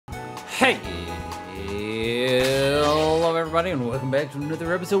Hey! Hello everybody and welcome back to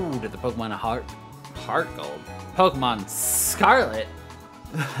another episode of the Pokemon Heart Gold. Pokemon Scarlet.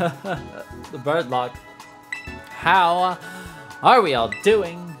 The Birdlocke. How are we all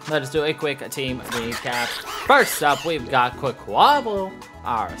doing? Let us do a quick team recap. First up, we've got Quaquable,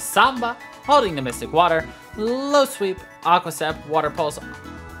 our Samba, holding the Mystic Water, Low Sweep, Aqua Step, Water Pulse,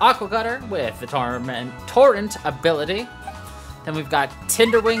 Aqua Cutter with the Torrent ability. Then we've got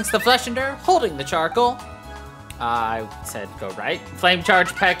Tinderwings the Fleshender, holding the Charcoal. I said go right. Flame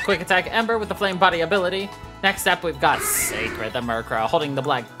Charge, Peck, Quick Attack, Ember with the Flame Body ability. Next up, we've got Sacred the Murkrow, holding the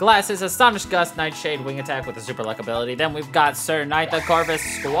Black Glasses, Astonish Gust, Nightshade, Wing Attack with the Super Luck ability. Then we've got Sir Knight the Corvus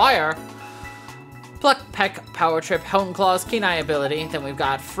Squire, Pluck, Peck, Power Trip, Hone Claws, Keen Eye ability. Then we've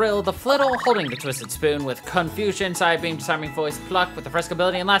got Frill the Flittle, holding the Twisted Spoon with Confusion, Side Beam, Disarming Voice, Pluck with the Frisk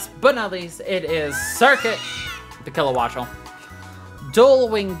ability. And last but not least, it is Circuit, the Kilowattrel. Dual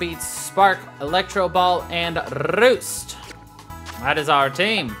Wing Beats, Spark, Electro Ball, and Roost. That is our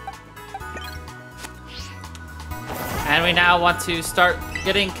team. And we now want to start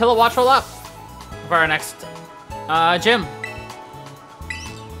getting Kilowattrel up for our next gym.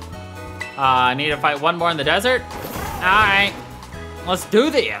 I need to fight one more in the desert. All right, let's do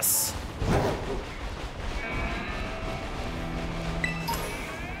this.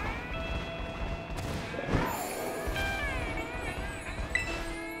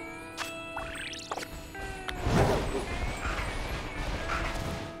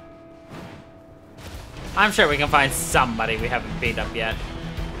 I'm sure we can find somebody we haven't beat up yet.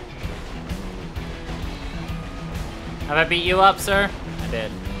 Have I beat you up, sir? I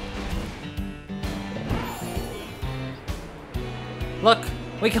did. Look,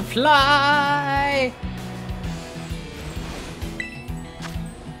 we can fly!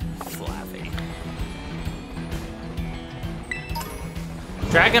 Flaffy.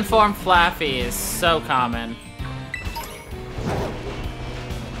 Dragon form Flaffy is so common.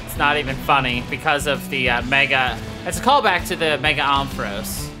 It's not even funny because of the Mega. It's a callback to the Mega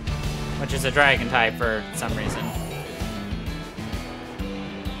Ampharos, which is a dragon type for some reason.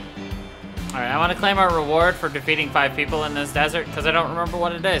 Alright, I want to claim our reward for defeating 5 people in this desert because I don't remember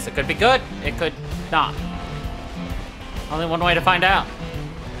what it is. It could be good, it could not. Only one way to find out.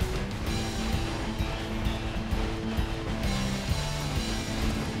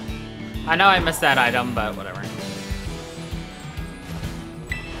 I know I missed that item, but whatever.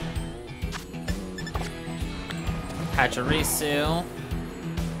 Pachirisu.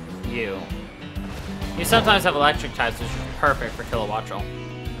 You sometimes have electric types, which is perfect for Kilowattrel.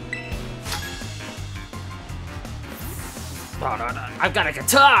 I've got a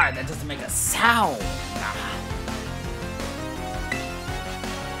guitar that doesn't make a sound.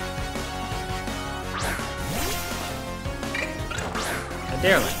 A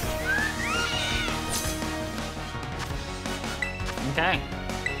Deerling. Okay.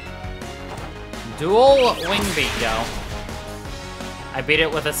 Dual Wing Beat, go. I beat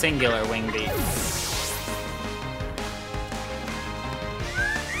it with a singular Wing Beat.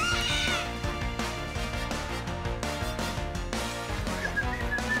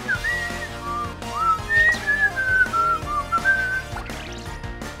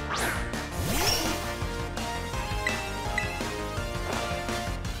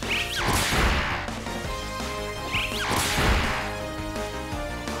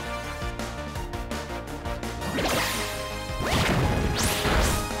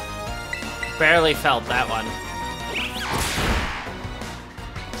 Barely felt that one.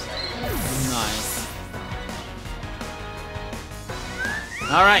 Nice.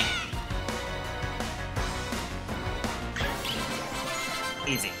 All right.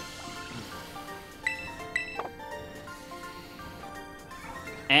 Easy.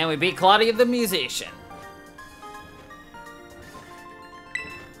 And we beat Claudia the Musician.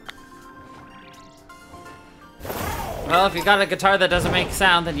 Well, if you got a guitar that doesn't make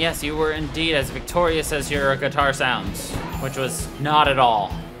sound, then yes, you were indeed as victorious as your guitar sounds, which was not at all.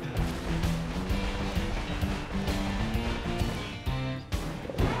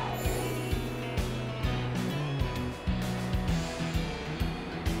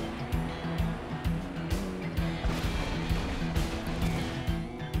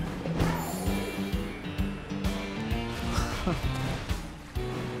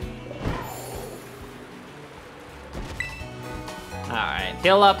 Alright,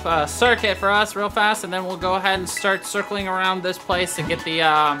 heal up Circuit for us real fast, and then we'll go ahead and start circling around this place to get the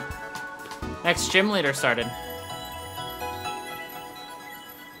next gym leader started.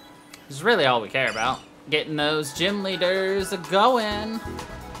 This is really all we care about. Getting those gym leaders going.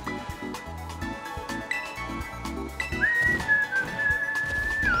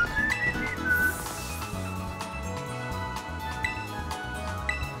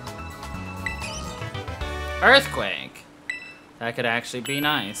 Earthquake. That could actually be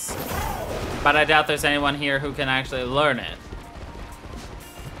nice. But I doubt there's anyone here who can actually learn it.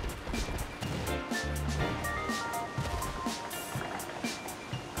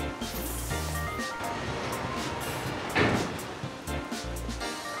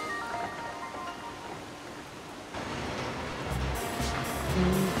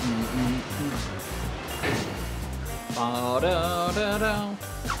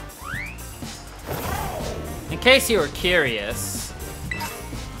 In case you were curious,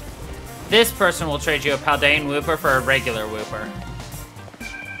 this person will trade you a Paldean Wooper for a regular Wooper.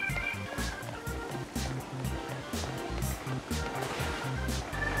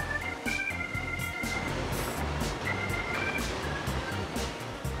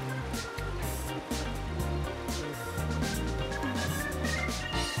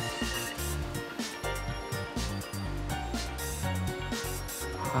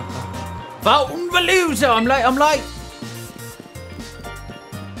 Voten Veluza! I'm late!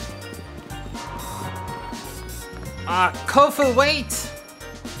 Kofu, wait!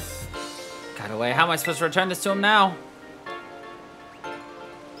 Got away. How am I supposed to return this to him now?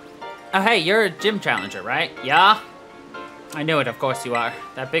 Oh, hey, you're a gym challenger, right? Yeah? I knew it, of course you are.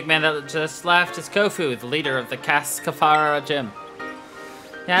 That big man that just left is Kofu, the leader of the Kaskafara gym.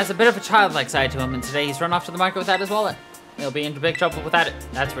 He has a bit of a childlike side to him, and today he's run off to the market without his wallet. He'll be into big trouble without it.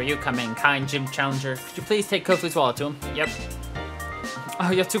 That's where you come in, kind gym challenger. Could you please take Kofu's wallet to him? Yep.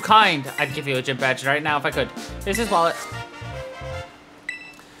 Oh, you're too kind. I'd give you a gym badge right now if I could. Here's his wallet.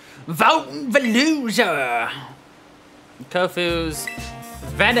 Voten Veluza! Kofu's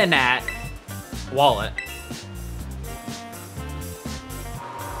Venonat wallet.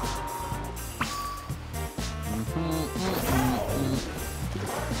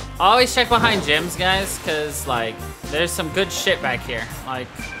 Always check behind gyms, guys, because, like, there's some good shit back here. Like,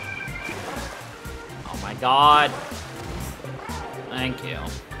 oh my god. Thank you.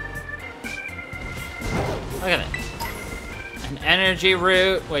 Look at it. An energy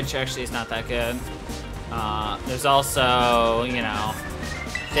root, which actually is not that good. There's also, you know,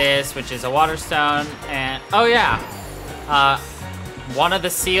 this, which is a water stone, and, oh yeah, one of the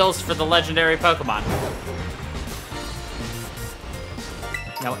seals for the legendary Pokemon.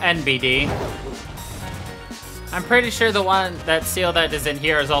 No, NBD. I'm pretty sure that seal that is in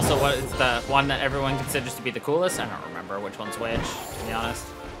here is also the one that everyone considers to be the coolest. I don't remember which one's which, to be honest.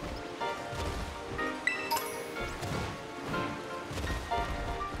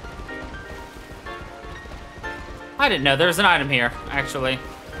 I didn't know there was an item here, actually.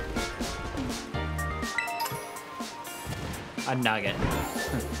 A nugget.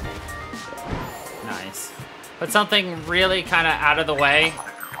 Nice. But something really kind of out of the way.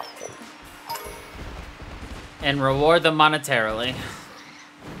 And reward them monetarily.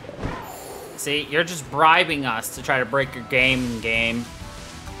 See, you're just bribing us to try to break your game.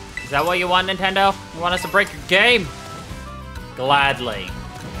 Is that what you want, Nintendo? You want us to break your game? Gladly.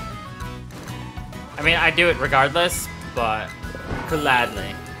 I mean, I do it regardless, but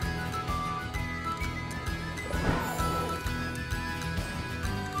gladly.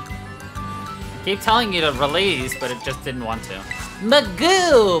 I keep telling you to release, but it just didn't want to.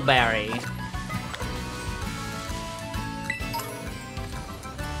 Magoo Berry.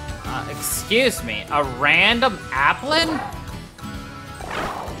 Excuse me, a random Applin?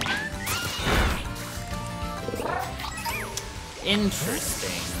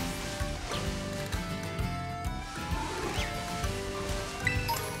 Interesting.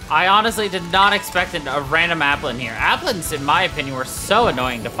 I honestly did not expect a random Applin here. Applins, in my opinion, were so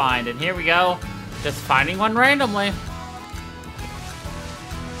annoying to find, and here we go, just finding one randomly.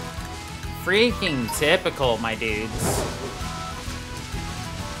 Freaking typical, my dudes.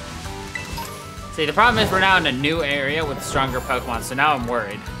 See, the problem is we're now in a new area with stronger Pokemon, so now I'm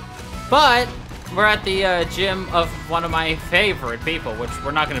worried. But we're at the gym of one of my favorite people, which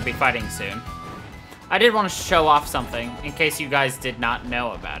we're not going to be fighting soon. I did want to show off something, in case you guys did not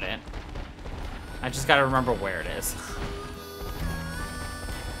know about it. I just got to remember where it is.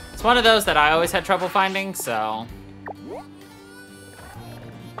 It's one of those that I always had trouble finding, so...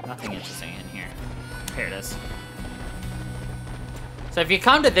 nothing interesting in here. Here it is. So if you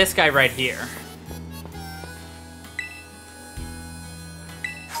come to this guy right here...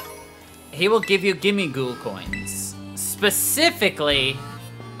 he will give you Gimme Ghoul coins. Specifically,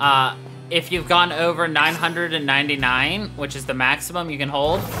 if you've gone over 999, which is the maximum you can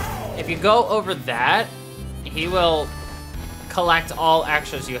hold, if you go over that, he will collect all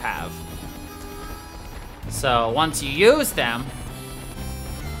extras you have. So once you use them,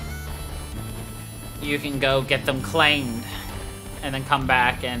 you can go get them claimed. and then come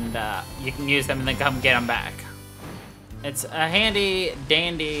back, and you can use them and then come get them back. It's a handy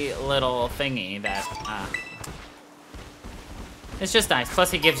dandy little thingy that it's just nice. Plus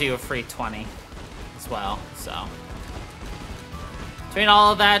he gives you a free 20 as well, so between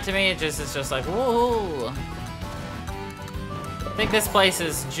all of that, to me it's just like woo. I think this place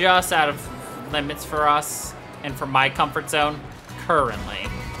is just out of limits for us and for my comfort zone currently.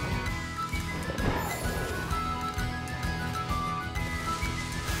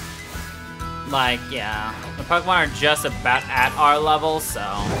 Like, yeah, the Pokemon are just about at our level, so.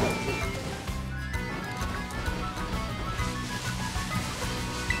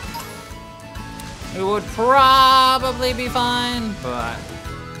 We would probably be fine, but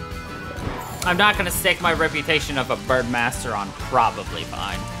I'm not gonna stake my reputation of a bird master on probably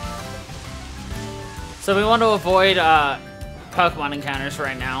fine. So we want to avoid Pokemon encounters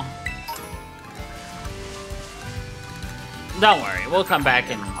right now. Don't worry, we'll come back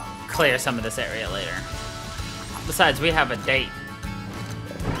and clear some of this area later. Besides, we have a date.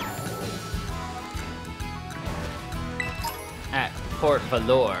 At Port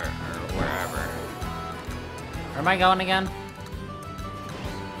Valor, or wherever. Where am I going again?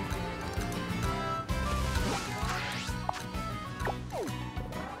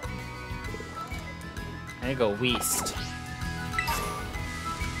 I need to go west.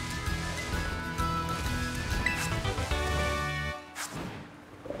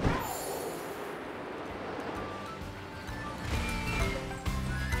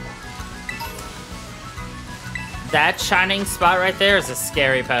 That shining spot right there is a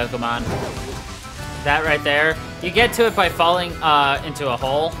scary Pokemon. That right there. You get to it by falling into a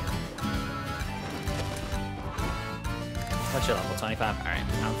hole. What's your level? 25? Alright,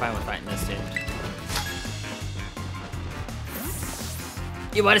 I'm fine with fighting this dude.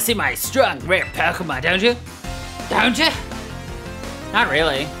 You want to see my strong, rare Pokemon, don't you? Don't you? Not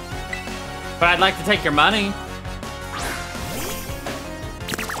really. But I'd like to take your money.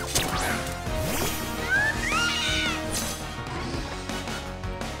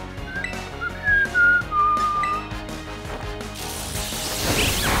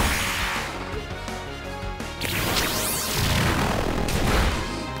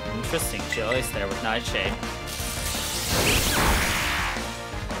 Interesting choice there with Nightshade.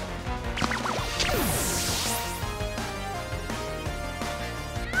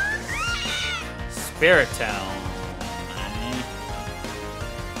 Spirit Tone.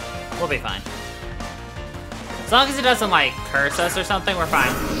 We'll be fine. As long as it doesn't, like, curse us or something, we're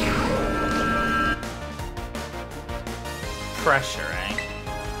fine. Pressure, eh?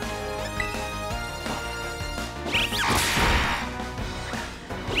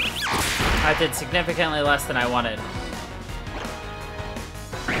 I did significantly less than I wanted.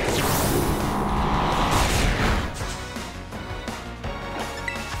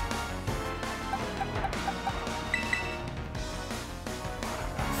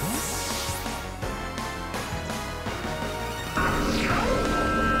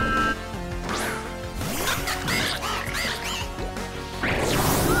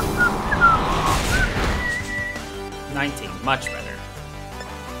 Much better.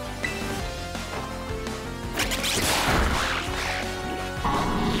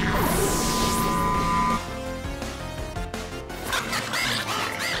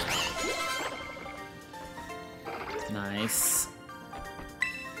 Nice.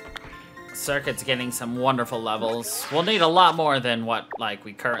 Circuit's getting some wonderful levels. We'll need a lot more than what, like,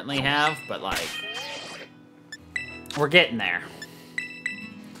 we currently have, but, like, we're getting there.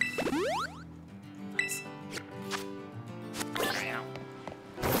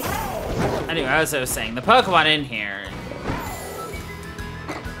 Anyway, as I was saying, the Pokemon in here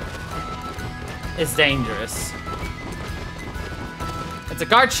is dangerous. It's a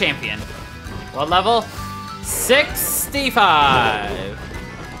guard champion. What level? 65.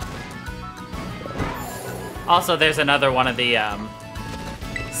 Also, there's another one of the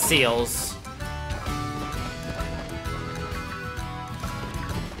seals.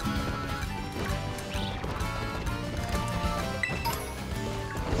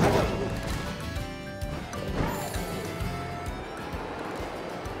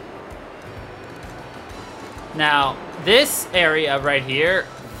 Now, this area right here,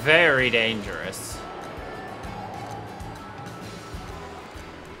 very dangerous.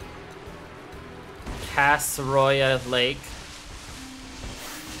 Casseroya Lake.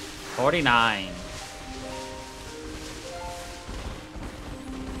 49.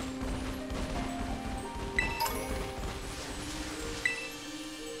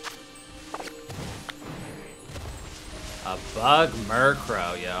 A bug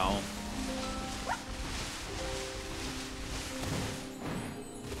Murkrow, yo.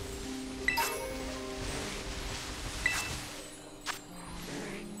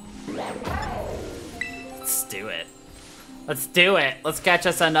 Let's do it. Let's catch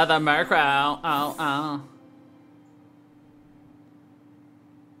us another Murkrow. Oh.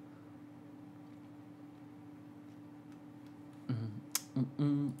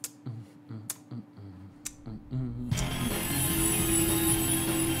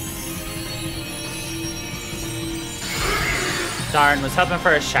 Darn, was hoping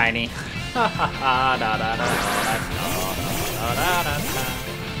for a shiny.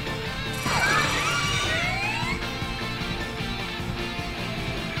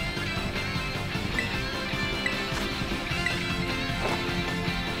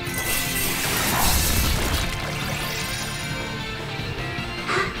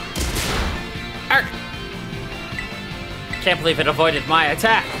 Can't believe it avoided my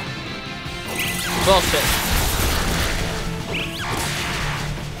attack. Bullshit.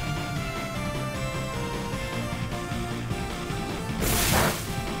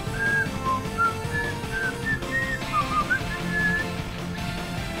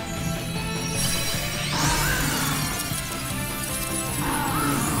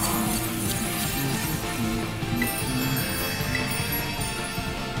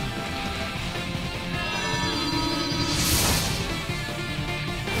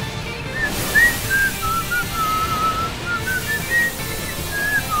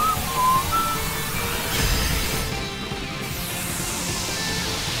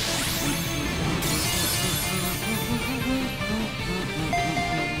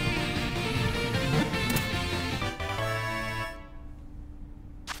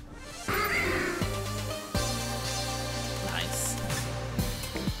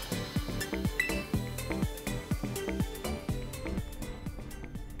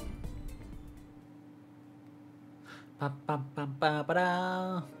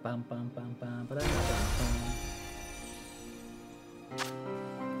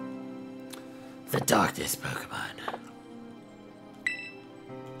 The darkness Pokemon.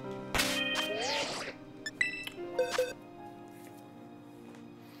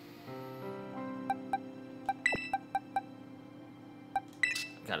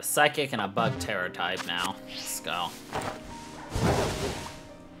 Got a Psychic and a Bug Terror type now. Let's go.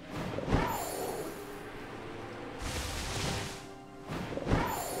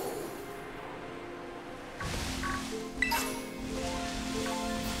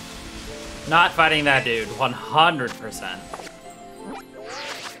 Not fighting that dude, 100%.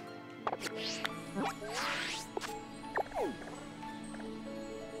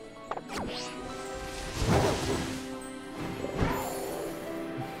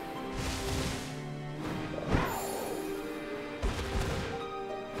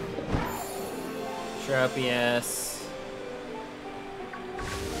 Tropius.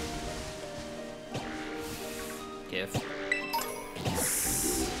 Give.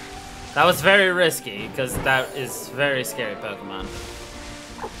 That was very risky, because that is very scary Pokemon.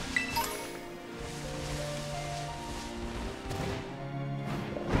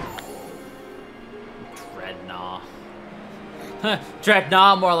 Dreadnought.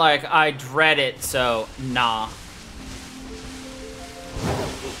 Dreadnought, more like I dread it, so nah.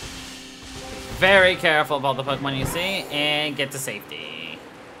 Very careful about the Pokemon you see, and get to safety.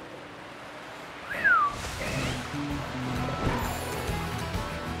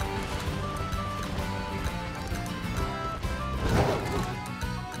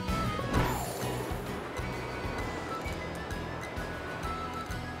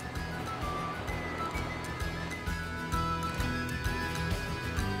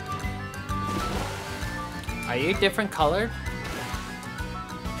 Are you different colored?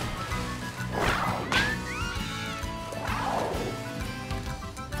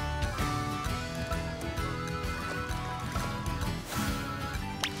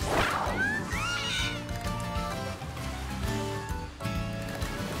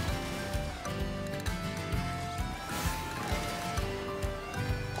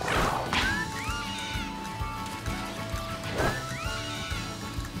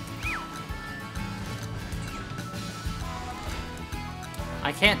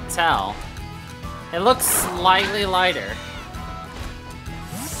 I can't tell. It looks slightly lighter.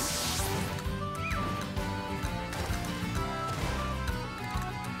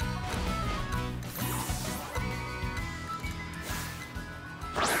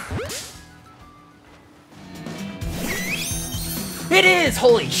 It is!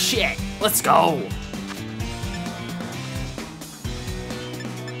 Holy shit! Let's go!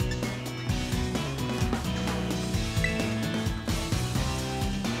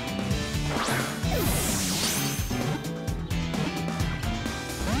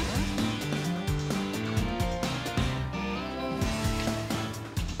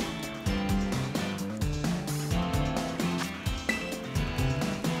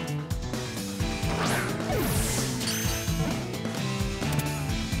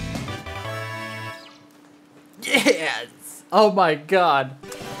 chance. Oh my god.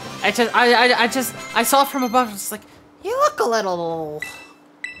 I saw it from above. It's like, you look a little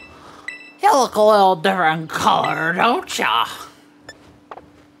different color, don't ya?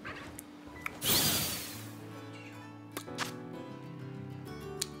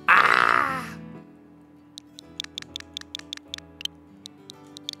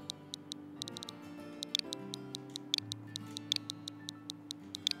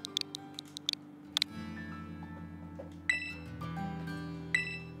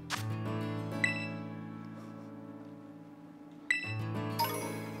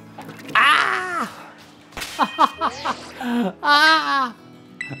 Ah. Ah!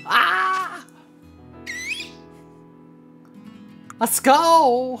 Ah! Let's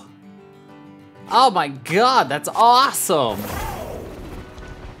go! Oh my god, that's awesome!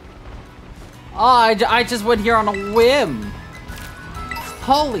 Oh, I just went here on a whim!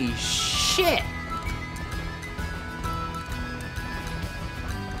 Holy shit!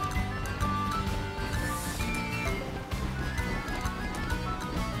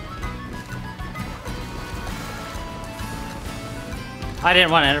 I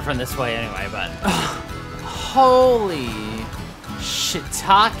didn't want to enter from this way anyway, but... Holy...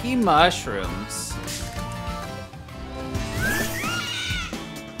 shiitake mushrooms.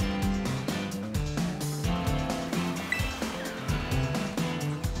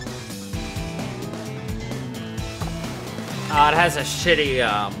 Oh, it has a shitty,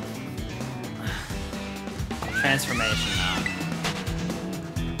 transformation now.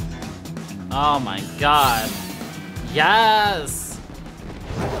 Oh my god. Yes!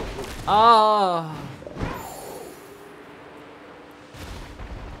 Oh.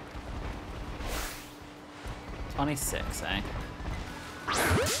 $26, eh?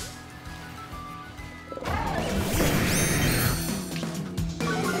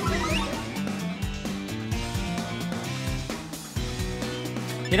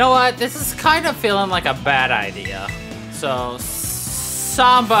 You know what? This is kind of feeling like a bad idea. So,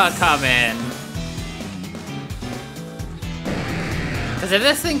 Samba come in. Because if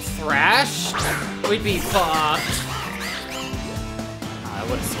this thing thrashed, we'd be fucked. Oh,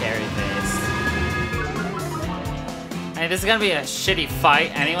 what a scary face. I mean, this is gonna be a shitty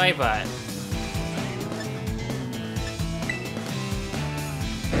fight anyway, but...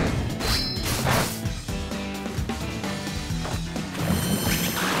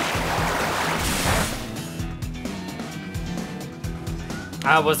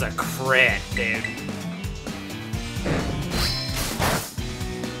 That was a crit, dude.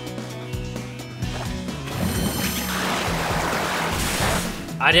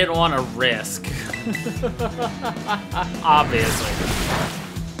 I didn't want to risk. Obviously.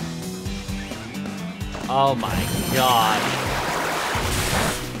 Oh my god.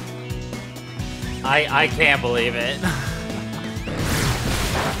 I can't believe it.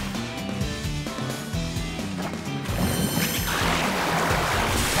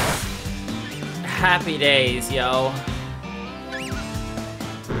 Happy days, yo.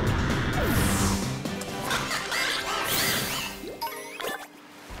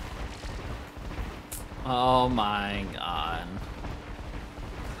 Oh my god.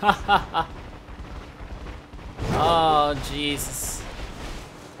 Oh, Jesus.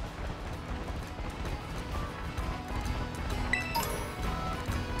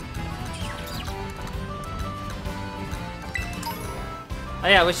 Oh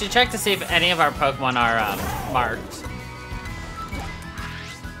yeah, we should check to see if any of our Pokemon are marked.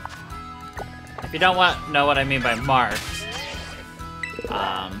 If you don't know what I mean by marked,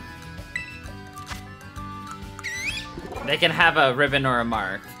 they can have a ribbon or a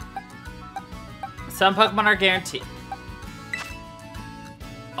mark. Some Pokemon are guaranteed.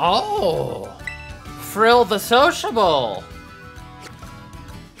 Oh! Frill the Sociable!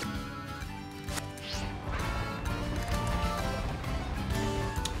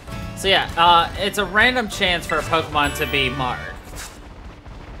 So yeah, it's a random chance for a Pokemon to be marked.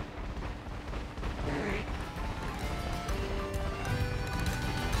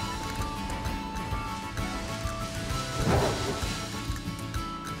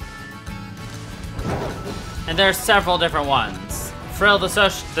 And there's several different ones. Frill the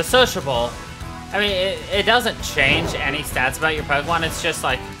Sociable, I mean, it doesn't change any stats about your Pokemon, it's just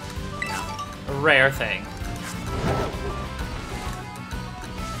like, you know, a rare thing.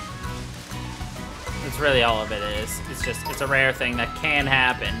 That's really all of it is. It's a rare thing that can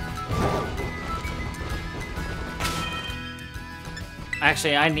happen.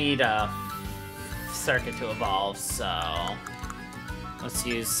 Actually, I need a circuit to evolve, so let's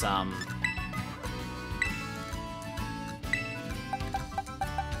use some.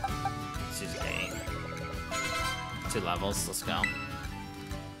 Let's use 8. 2 levels. Let's go.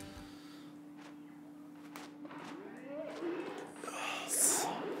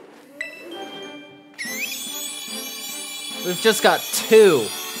 We've just got 2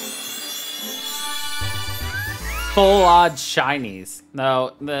 full odd shinies.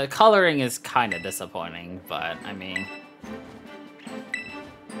 No, the coloring is kind of disappointing, but I mean,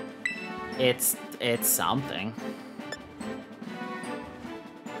 it's something.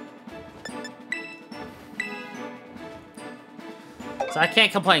 So I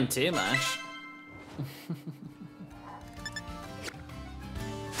can't complain too much.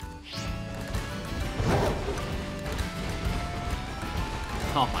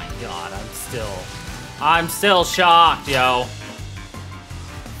 Oh my god, I'm still shocked, yo.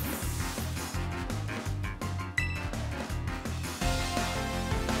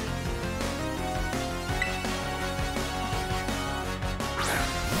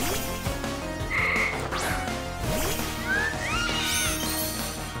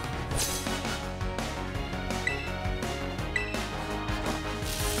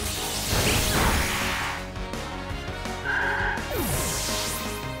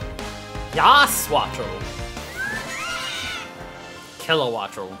 Yas, Wattrel.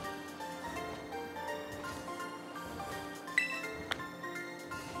 Kilowattrel.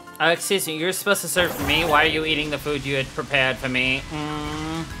 Excuse me, you're supposed to serve for me? Why are you eating the food you had prepared for me?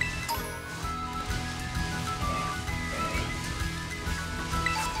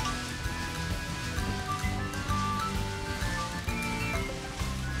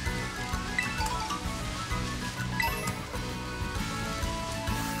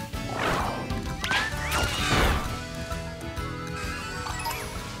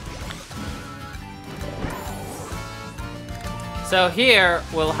 So here,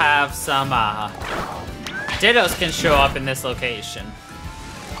 we'll have some, Dittos can show up in this location.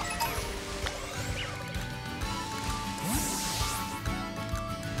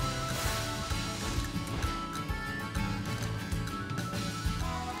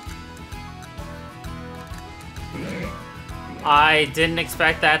 I didn't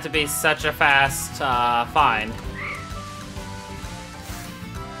expect that to be such a fast, find.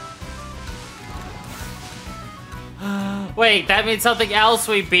 Wait, that means something else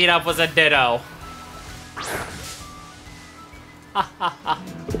we beat up was a Ditto. Huh.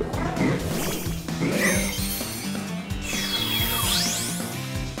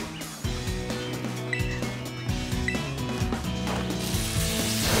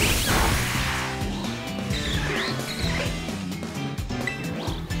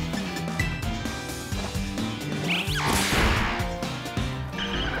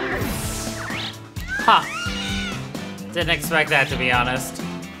 Didn't expect that, to be honest.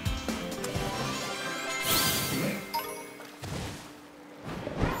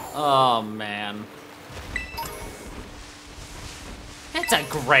 Oh, man. It's a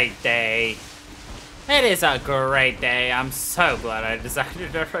great day. It is a great day. I'm so glad I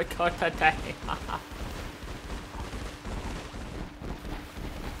decided to record today.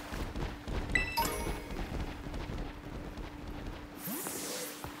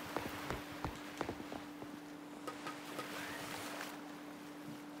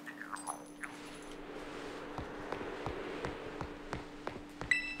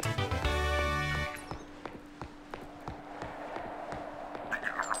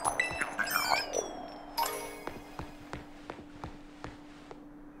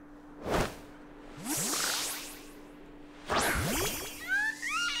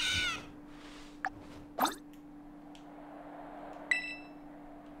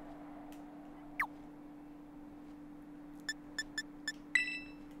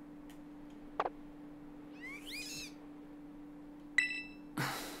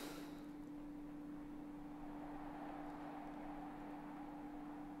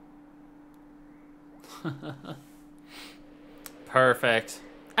 Perfect.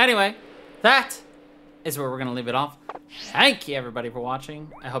 Anyway, that is where we're going to leave it off. Thank you, everybody, for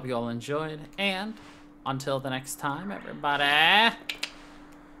watching. I hope you all enjoyed. And until the next time, everybody,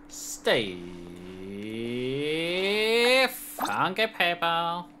 stay funky,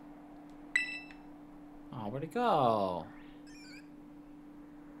 people. Oh, where'd it go?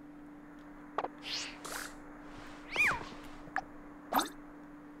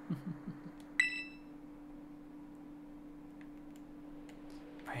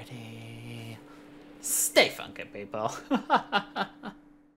 Pretty. Stay funky, people.